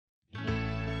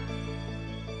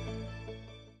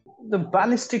The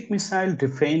ballistic missile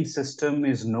defense system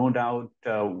is no doubt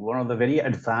one of the very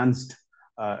advanced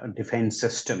defense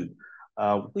system,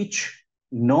 which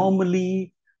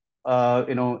normally,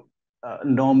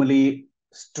 normally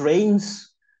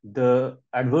strains the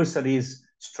adversary's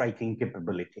striking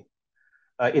capability.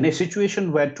 In a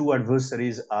situation where two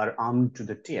adversaries are armed to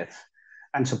the teeth,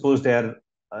 and suppose they are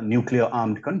nuclear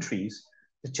armed countries,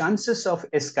 the chances of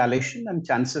escalation and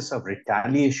chances of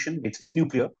retaliation with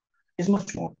nuclear is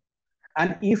much more.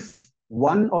 And if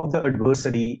one of the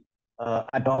adversary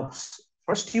adopts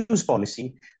first use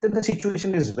policy, then the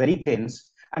situation is very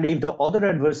tense. And if the other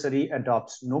adversary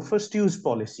adopts no first use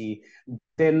policy,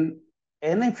 then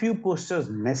NFU posters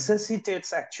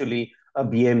necessitates actually a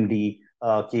BMD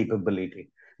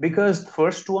capability. Because the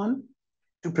first one,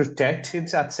 to protect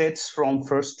its assets from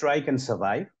first strike and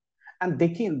survive, and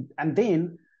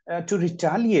then to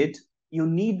retaliate, you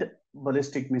need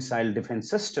ballistic missile defense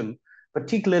system,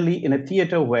 particularly in a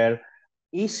theater where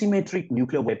asymmetric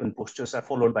nuclear weapon postures are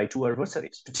followed by two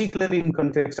adversaries, particularly in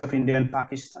context of India and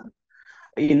Pakistan.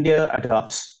 India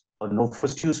adopts a no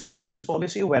first use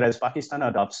policy, whereas Pakistan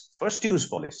adopts first use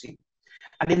policy.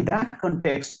 And in that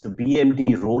context, the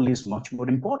BMD role is much more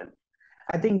important.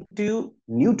 I think to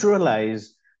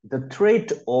neutralize the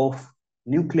threat of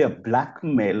nuclear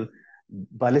blackmail,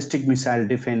 ballistic missile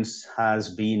defense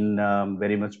has been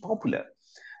very much popular.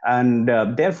 And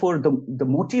therefore, the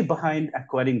motive behind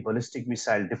acquiring ballistic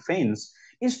missile defense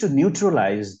is to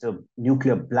neutralize the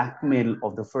nuclear blackmail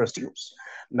of the first use.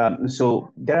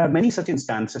 So there are many such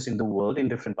instances in the world, in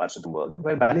different parts of the world,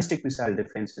 where ballistic missile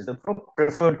defense is the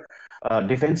preferred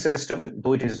defense system,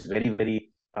 though it is very,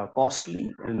 very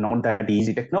costly and not that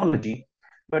easy technology.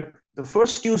 But the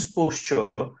first use posture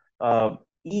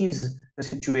is a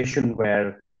situation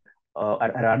where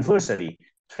an adversary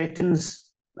threatens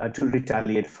to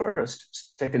retaliate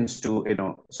first, threatens to,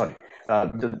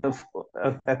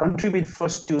 a country with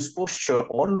first use posture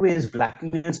always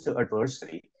blackmails the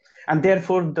adversary. And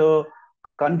therefore, the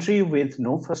country with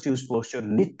no first use posture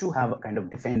need to have a kind of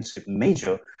defensive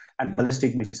measure, and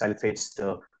ballistic missile fits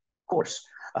the course.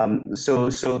 So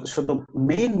the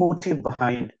main motive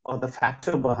behind, or the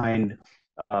factor behind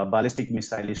ballistic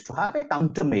missile is to have a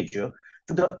countermeasure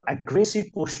to the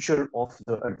aggressive posture of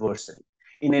the adversary.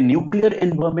 In a nuclear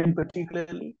environment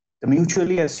particularly, the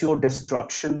mutually assured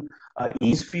destruction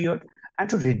is feared, and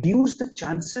to reduce the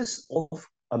chances of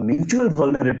a mutual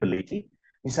vulnerability,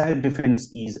 missile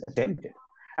defense is attempted.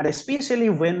 And especially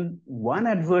when one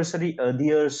adversary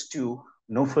adheres to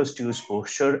no first use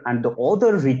posture and the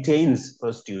other retains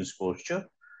first use posture,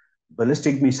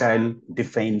 ballistic missile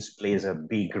defense plays a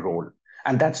big role.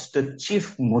 And that's the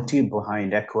chief motive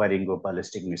behind acquiring a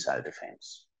ballistic missile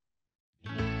defense.